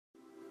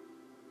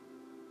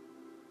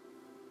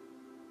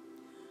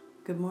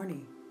Good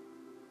morning.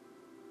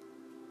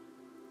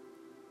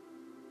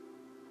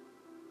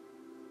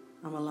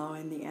 I'm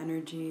allowing the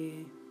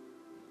energy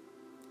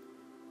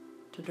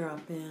to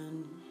drop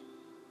in,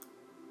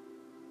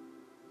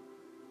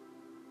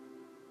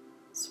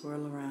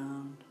 swirl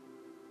around.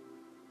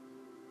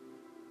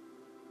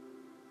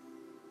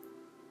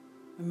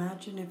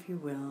 Imagine, if you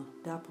will,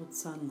 dappled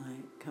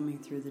sunlight coming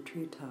through the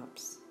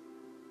treetops.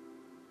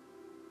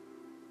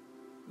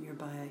 You're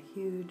by a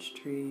huge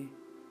tree,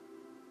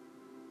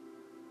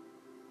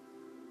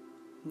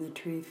 and the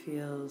tree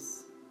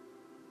feels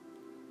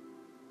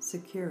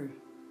secure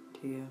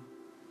to you.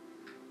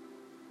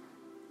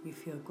 You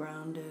feel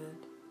grounded,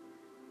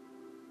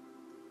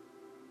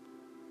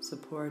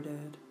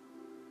 supported,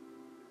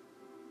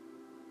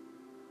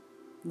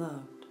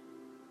 loved.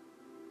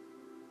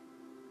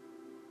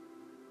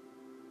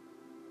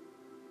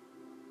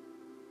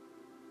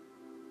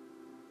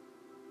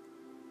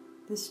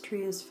 This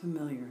tree is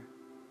familiar.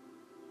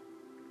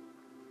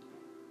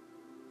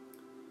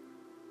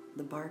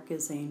 The bark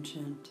is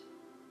ancient,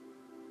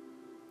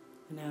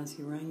 and as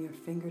you run your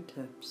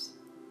fingertips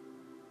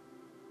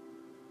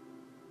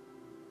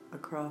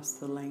across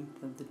the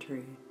length of the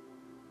tree,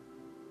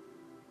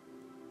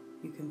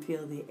 you can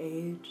feel the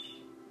age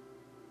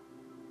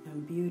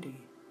and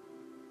beauty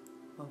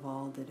of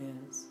all that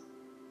is.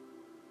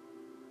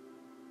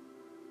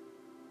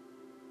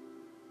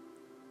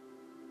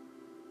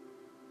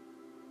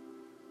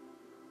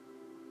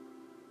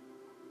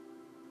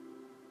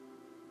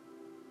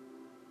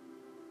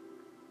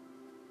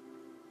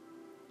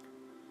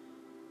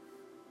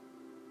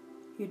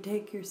 You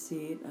take your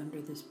seat under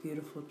this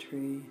beautiful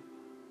tree.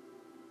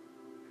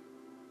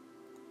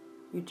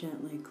 You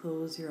gently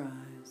close your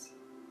eyes,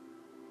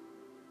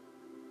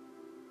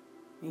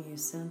 and you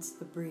sense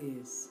the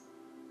breeze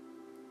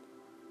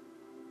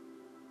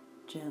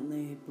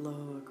gently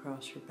blow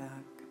across your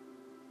back.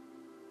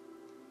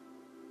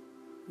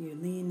 You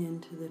lean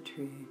into the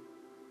tree,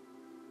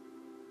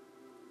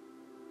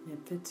 and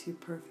it fits you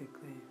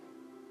perfectly,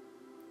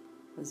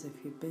 as if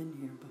you've been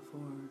here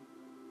before.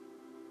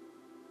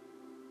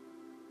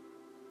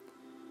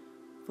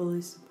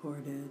 Fully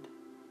supported,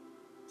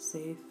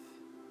 safe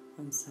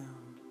and sound.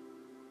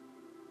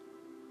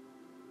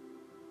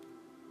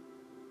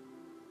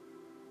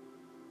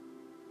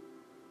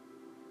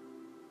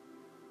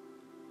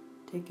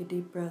 Take a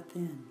deep breath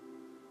in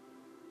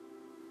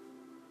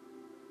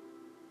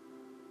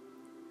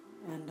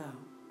and out.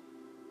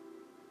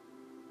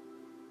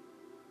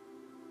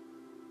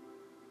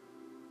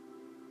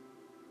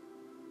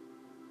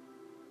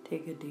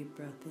 Take a deep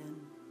breath in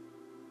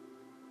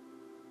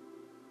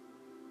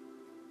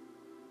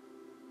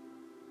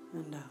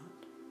and out.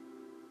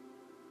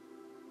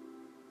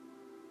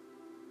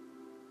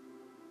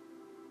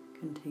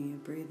 Continue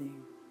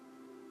breathing.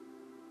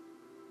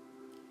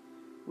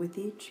 With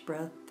each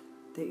breath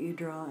that you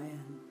draw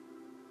in,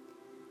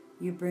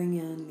 you bring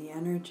in the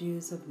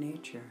energies of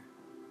nature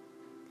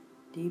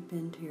deep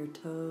into your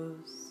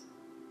toes,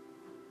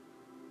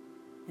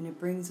 and it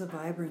brings a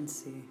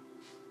vibrancy,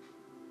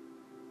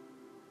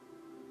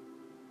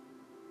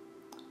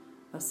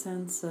 a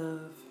sense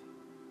of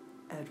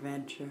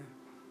adventure,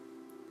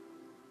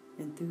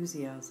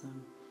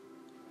 enthusiasm,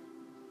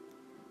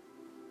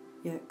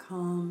 yet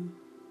calm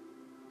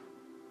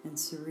and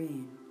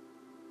serene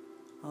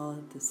all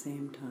at the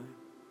same time.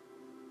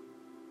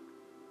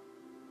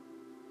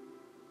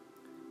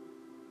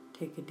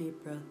 Take a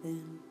deep breath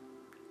in,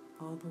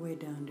 all the way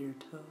down to your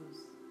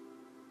toes,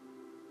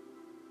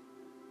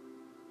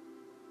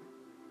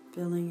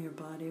 filling your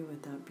body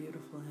with that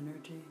beautiful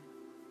energy,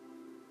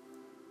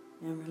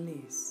 and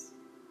release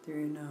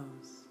through your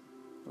nose,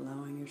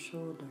 allowing your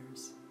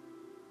shoulders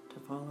to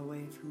fall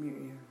away from your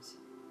ears.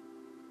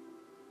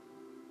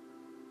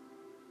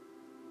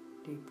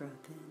 Deep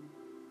breath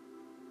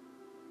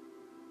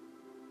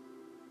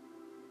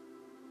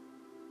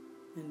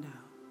in and out.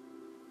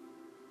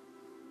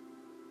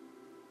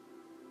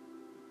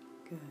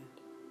 Good.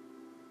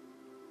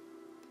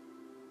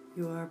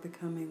 You are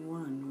becoming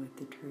one with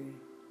the tree.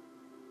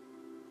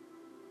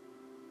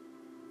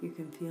 You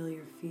can feel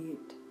your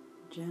feet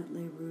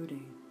gently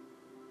rooting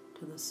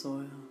to the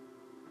soil.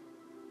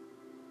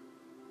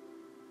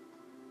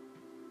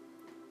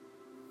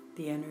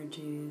 The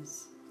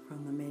energies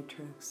from the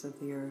matrix of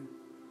the earth,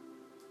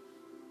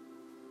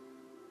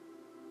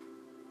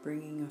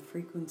 bringing a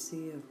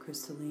frequency of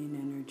crystalline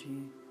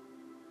energy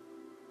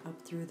up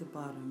through the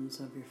bottoms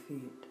of your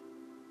feet.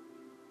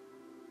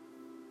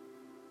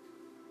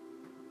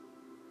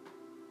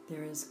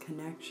 There is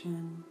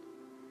connection,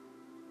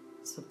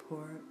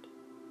 support,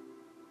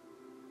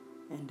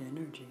 and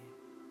energy.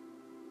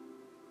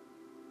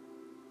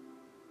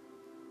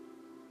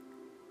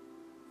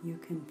 You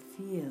can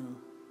feel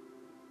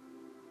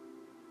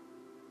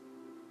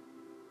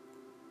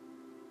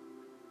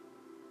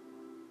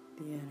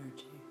the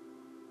energy.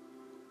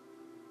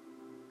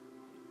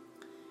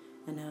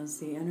 And as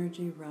the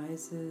energy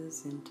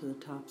rises into the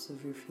tops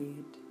of your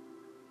feet,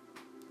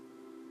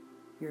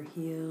 your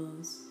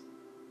heels,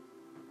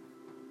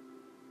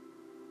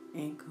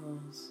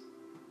 ankles,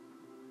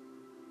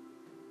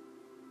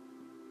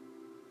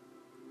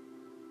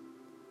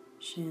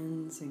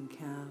 shins and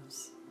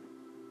calves.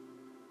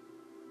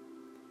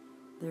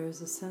 There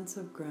is a sense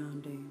of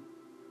grounding.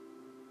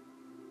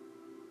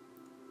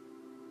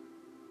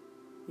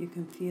 You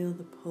can feel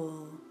the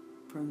pull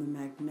from the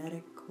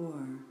magnetic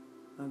core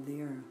of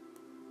the earth.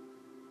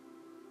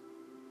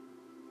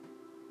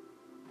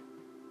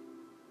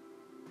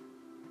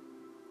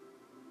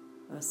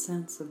 A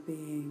sense of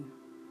being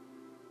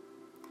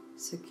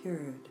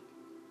secured,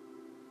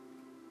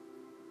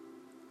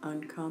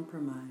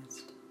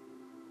 uncompromised,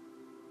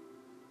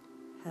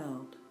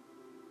 held.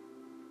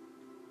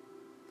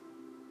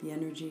 The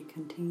energy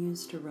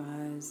continues to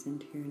rise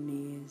into your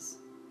knees,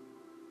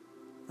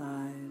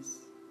 thighs,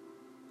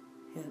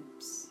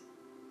 hips,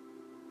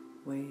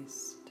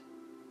 waist,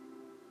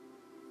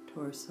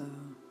 torso,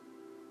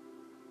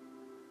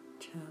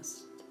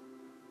 chest,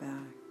 back,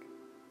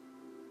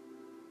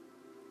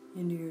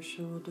 into your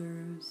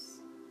shoulders,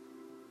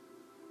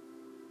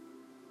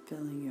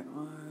 filling your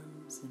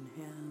arms and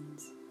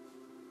hands,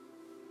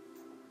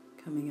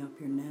 coming up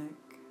your neck,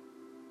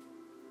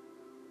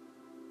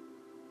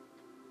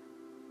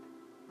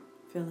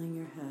 filling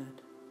your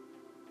head.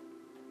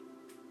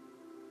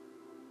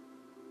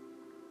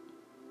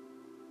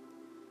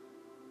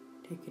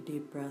 Take a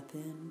deep breath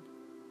in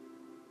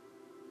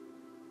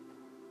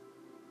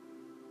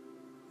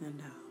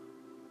and out.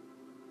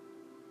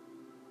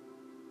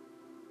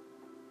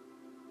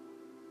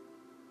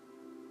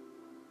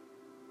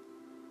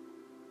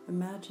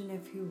 Imagine,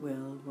 if you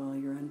will, while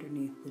you're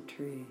underneath the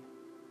tree,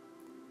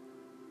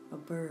 a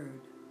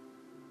bird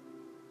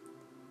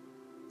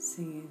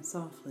singing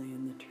softly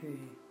in the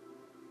tree.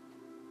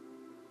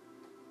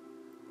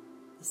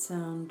 The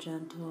sound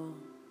gentle,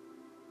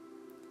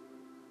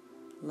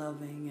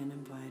 loving and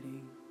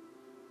inviting,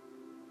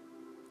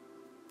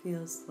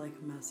 feels like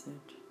a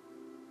message.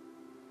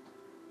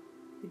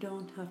 You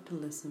don't have to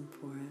listen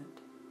for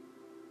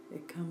it.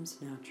 It comes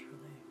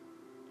naturally,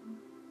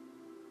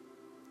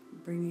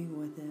 bringing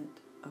with it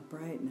a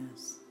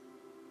brightness,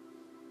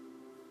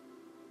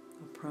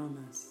 a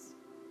promise,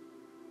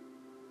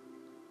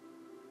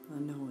 a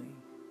knowing.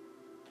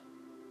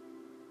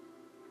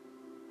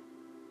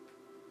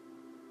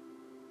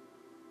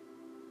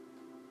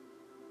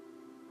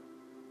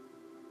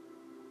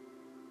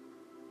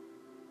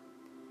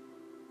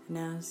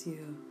 And as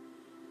you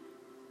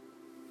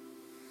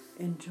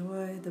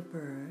enjoy the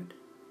bird,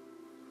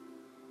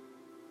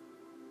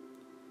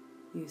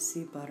 you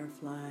see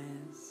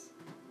butterflies.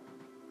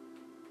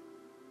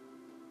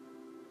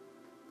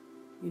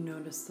 You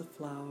notice the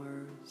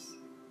flowers.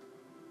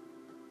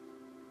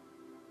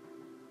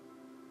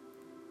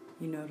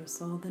 You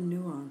notice all the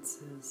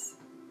nuances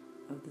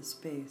of the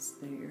space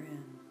that you're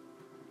in.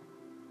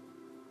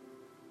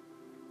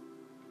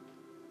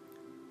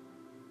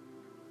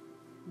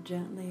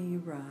 Gently you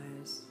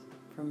rise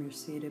from your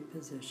seated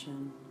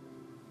position.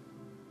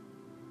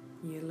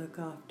 You look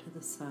off to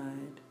the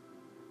side,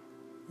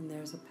 and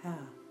there's a path.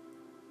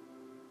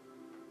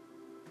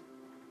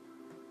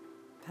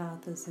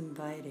 Path is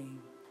inviting,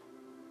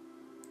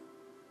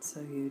 so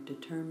you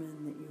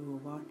determine that you will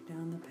walk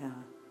down the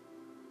path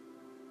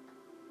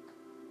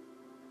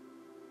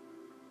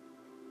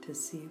to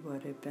see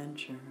what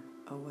adventure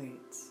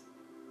awaits.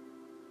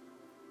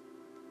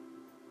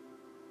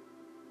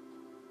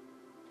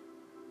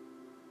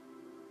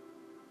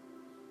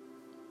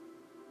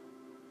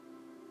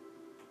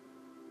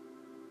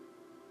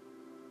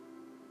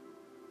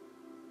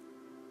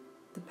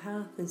 The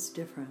path is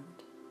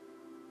different,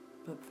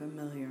 but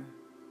familiar.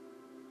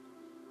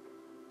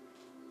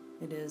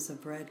 It is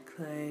of red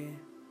clay.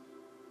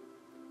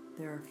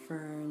 There are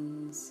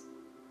ferns.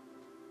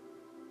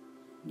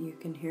 You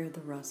can hear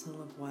the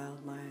rustle of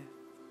wildlife,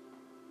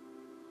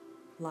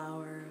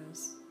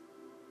 flowers,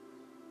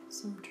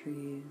 some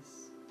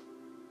trees.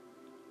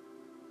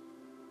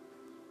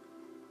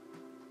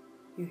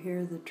 You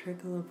hear the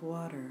trickle of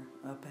water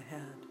up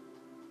ahead.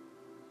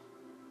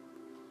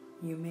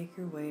 You make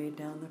your way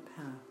down the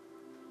path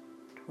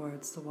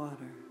towards the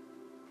water.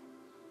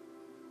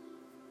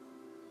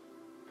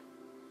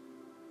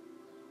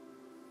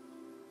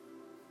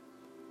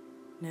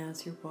 And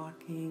as you're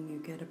walking, you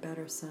get a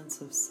better sense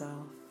of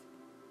self,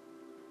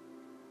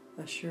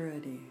 a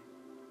surety,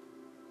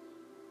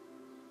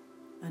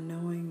 a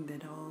knowing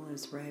that all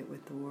is right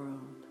with the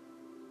world,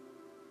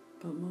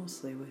 but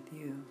mostly with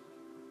you.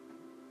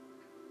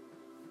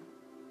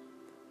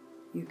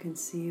 You can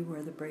see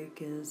where the break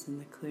is in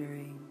the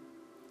clearing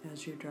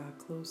as you draw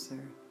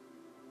closer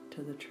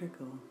to the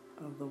trickle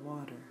of the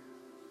water.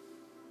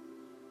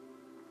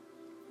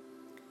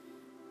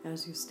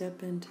 As you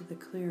step into the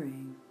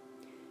clearing,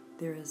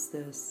 there is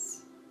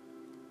this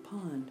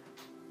pond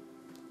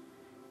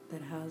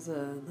that has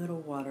a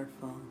little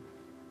waterfall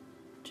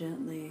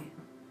gently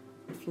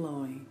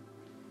flowing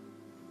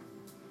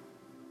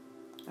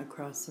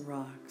across the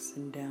rocks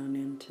and down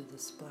into the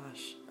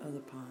splash of the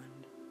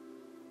pond.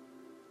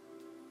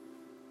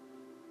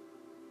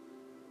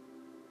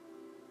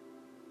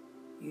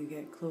 You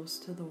get close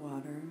to the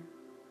water,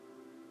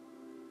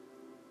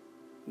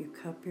 you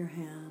cup your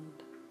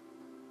hand,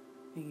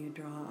 and you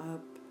draw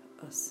up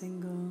a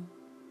single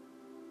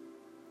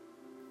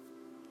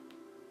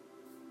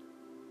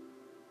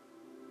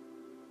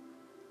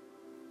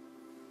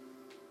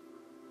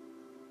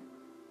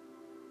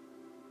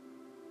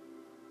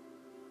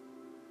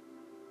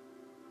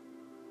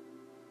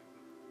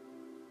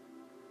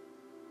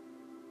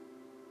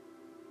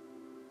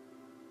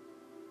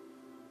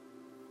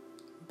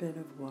bit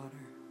of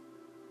water.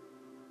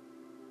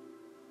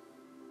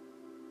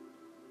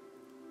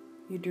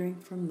 You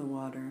drink from the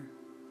water.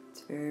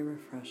 It's very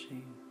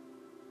refreshing.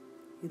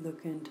 You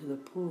look into the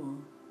pool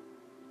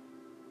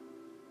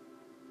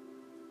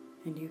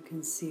and you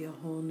can see a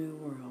whole new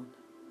world.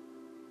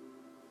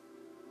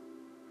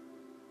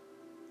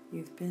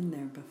 You've been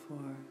there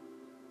before.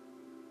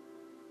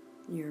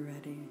 You're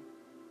ready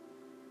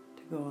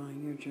to go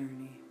on your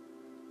journey.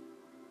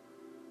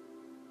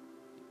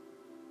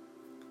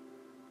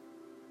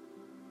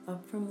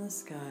 Up from the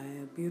sky,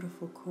 a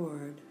beautiful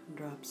cord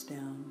drops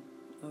down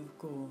of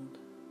gold.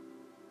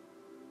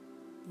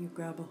 You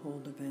grab a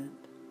hold of it.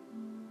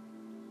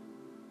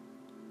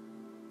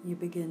 You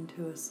begin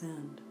to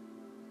ascend.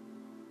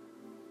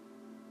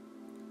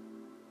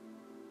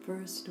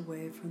 First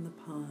away from the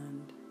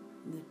pond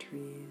and the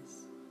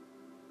trees,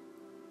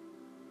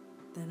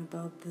 then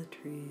above the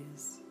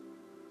trees,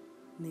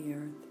 the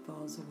earth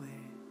falls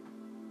away.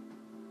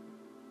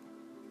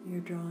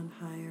 You're drawn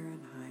higher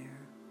and higher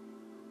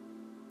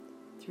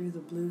through the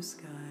blue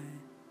sky,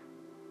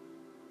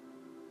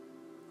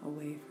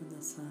 away from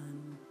the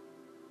sun,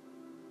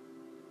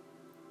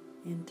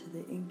 into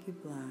the inky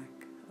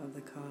black of the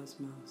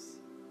cosmos.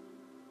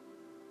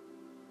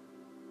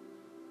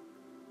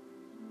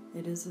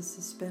 It is a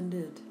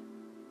suspended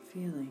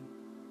feeling,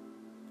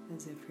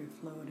 as if you're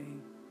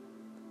floating.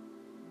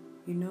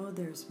 You know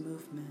there's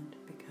movement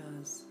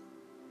because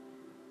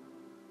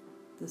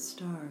the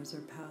stars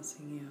are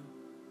passing you.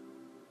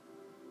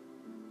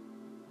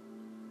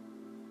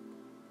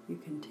 You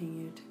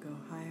continue to go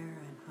higher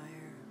and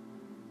higher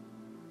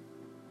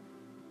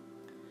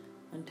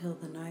until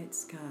the night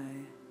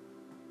sky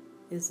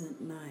isn't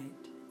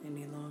night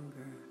any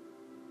longer.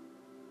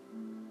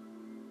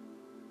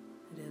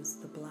 It is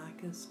the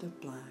blackest of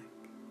black,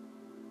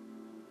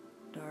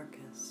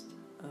 darkest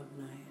of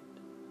night.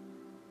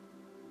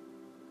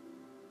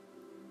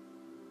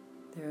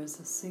 There is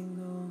a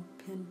single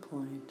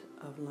pinpoint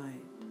of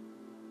light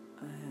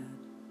ahead.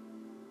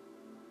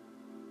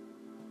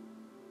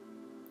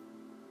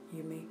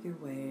 You make your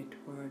way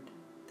toward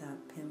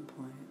that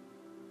pinpoint.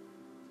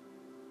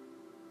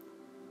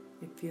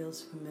 It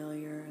feels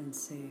familiar and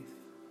safe.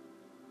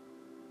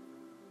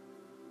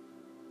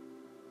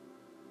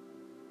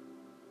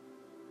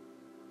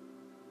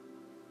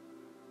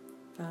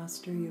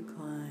 Faster you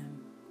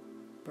climb,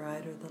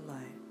 brighter the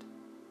light.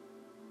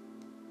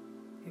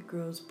 It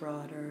grows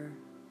broader,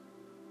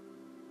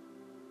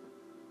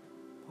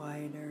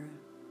 wider,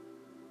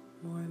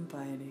 more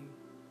inviting,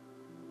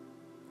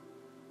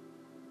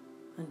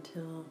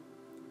 until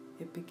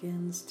it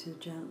begins to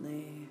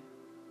gently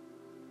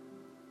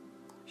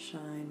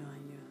shine on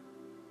you.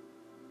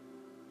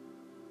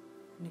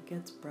 And it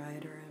gets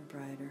brighter and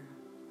brighter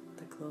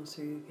the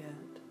closer you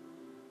get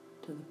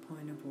to the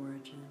point of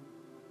origin.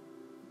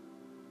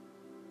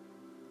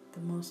 The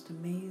most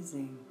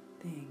amazing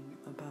thing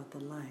about the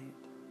light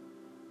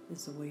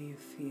is the way you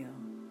feel.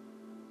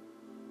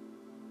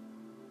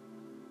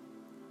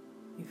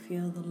 You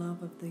feel the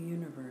love of the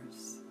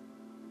universe,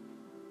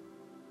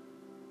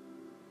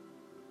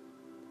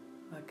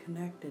 a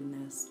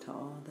connectedness to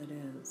all that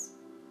is.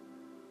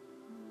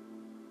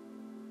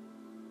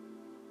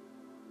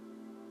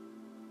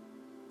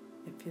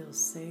 It feels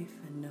safe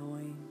and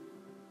knowing,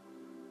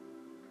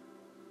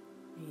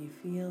 and you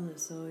feel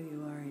as though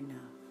you are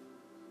enough.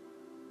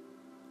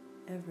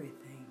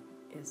 Everything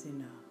is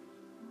enough.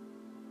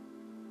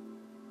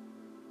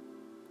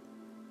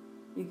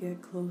 You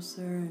get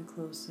closer and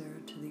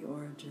closer to the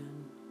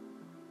origin.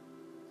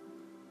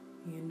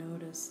 You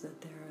notice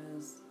that there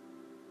is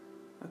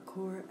a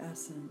core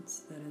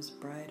essence that is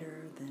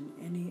brighter than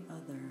any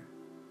other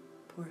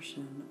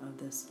portion of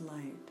this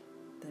light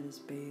that is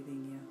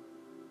bathing you.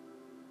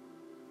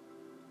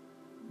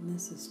 And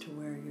this is to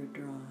where you're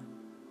drawn.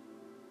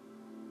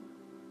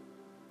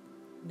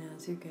 And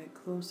as you get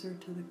closer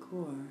to the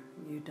core,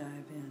 you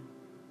dive in.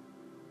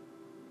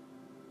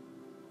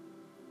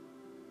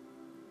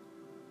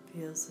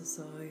 Feels as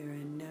though you're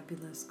in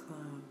nebulous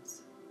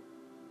clouds,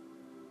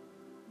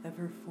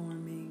 ever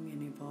forming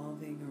and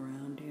evolving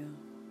around you,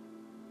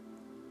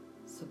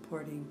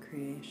 supporting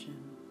creation,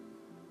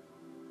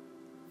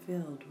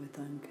 filled with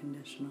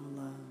unconditional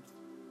love.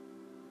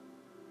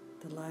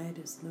 The light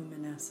is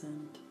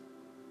luminescent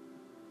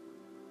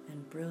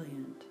and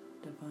brilliant,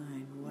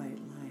 divine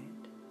white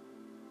light.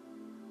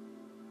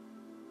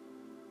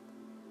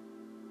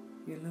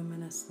 Your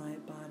luminous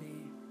light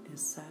body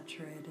is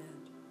saturated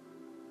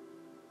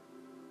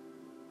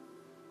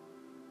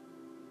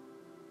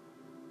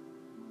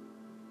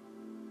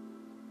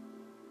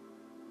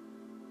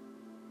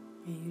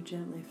and you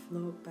gently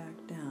float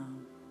back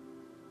down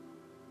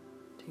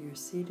to your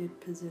seated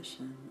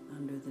position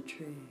under the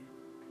tree.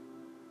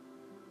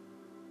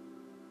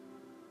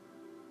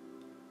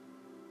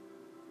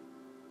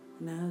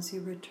 And as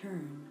you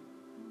return,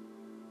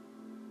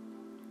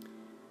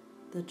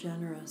 the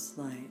generous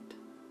light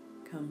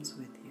comes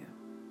with you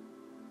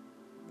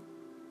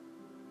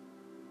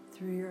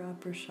through your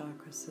upper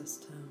chakra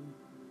system,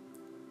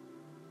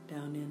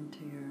 down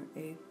into your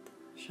 8th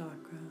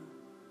chakra,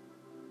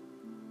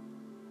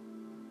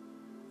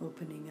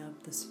 opening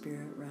up the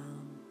spirit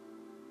realm,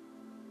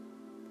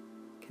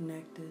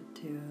 connected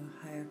to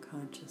higher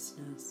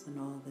consciousness and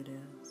all that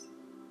is,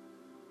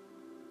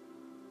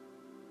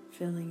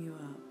 filling you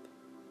up,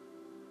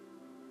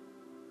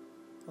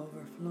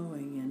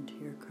 overflowing into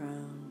your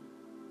crown,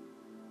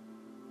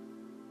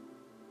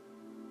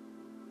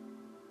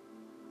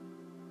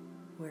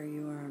 where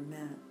you are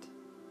met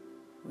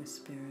with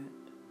spirit,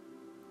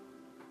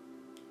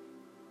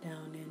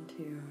 down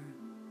into your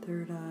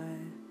third eye.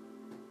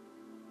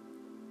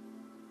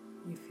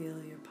 You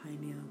feel your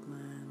pineal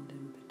gland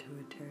and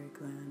pituitary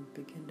gland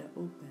begin to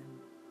open,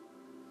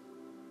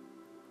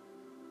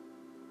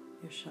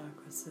 your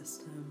chakra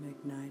system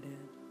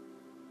ignited.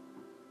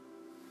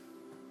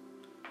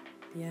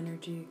 The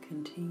energy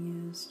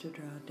continues to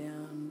draw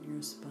down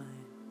your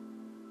spine,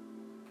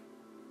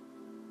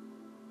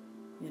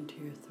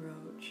 into your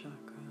throat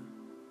chakra,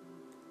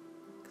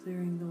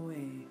 clearing the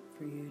way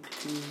for you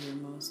to be your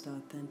most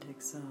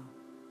authentic self.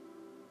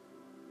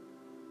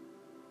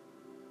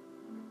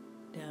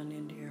 Down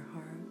into your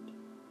heart,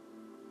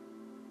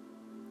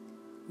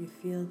 you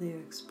feel the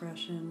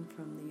expression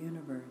from the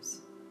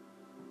universe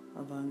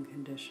of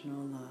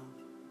unconditional love.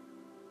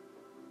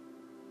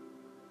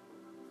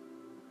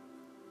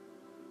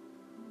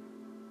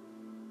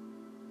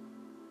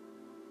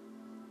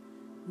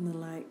 And the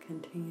light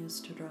continues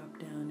to drop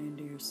down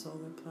into your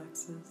solar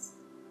plexus.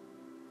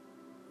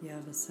 You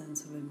have a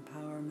sense of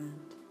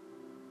empowerment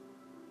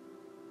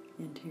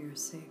into your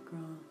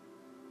sacral,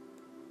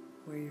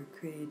 where your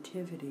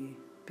creativity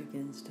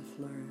begins to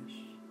flourish.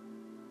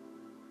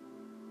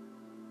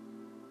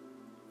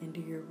 Into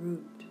your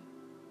root,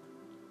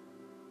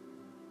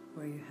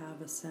 where you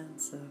have a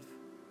sense of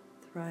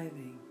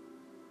thriving,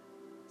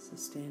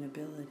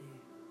 sustainability,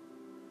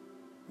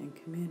 and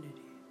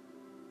community.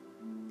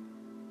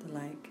 The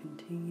light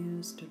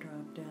continues to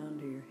drop down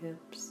to your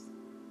hips,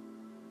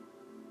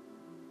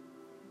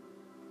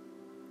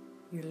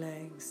 your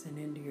legs, and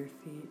into your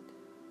feet,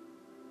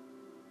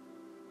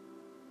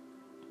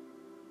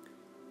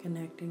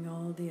 connecting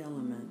all the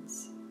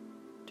elements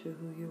to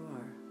who you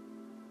are: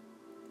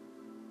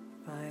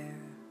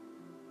 fire,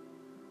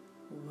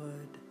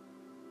 wood,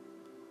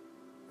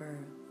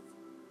 earth,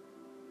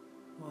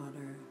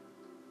 water,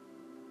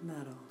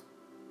 metal,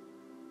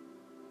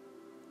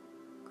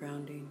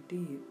 grounding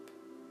deep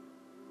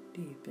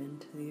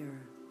into the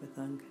earth with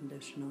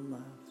unconditional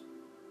love.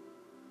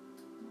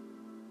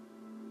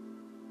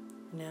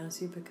 And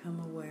as you become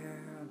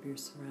aware of your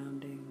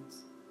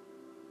surroundings,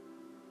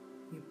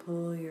 you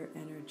pull your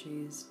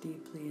energies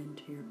deeply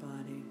into your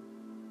body.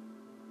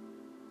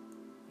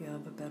 You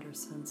have a better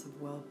sense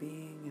of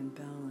well-being and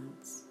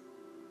balance,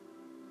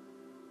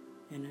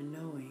 and a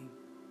knowing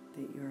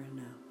that you're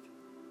enough.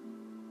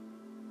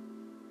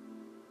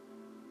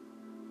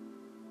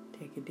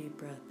 Take a deep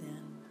breath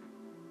in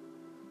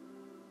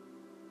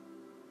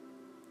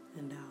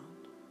and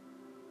out.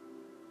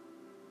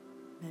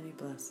 Many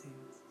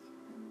blessings.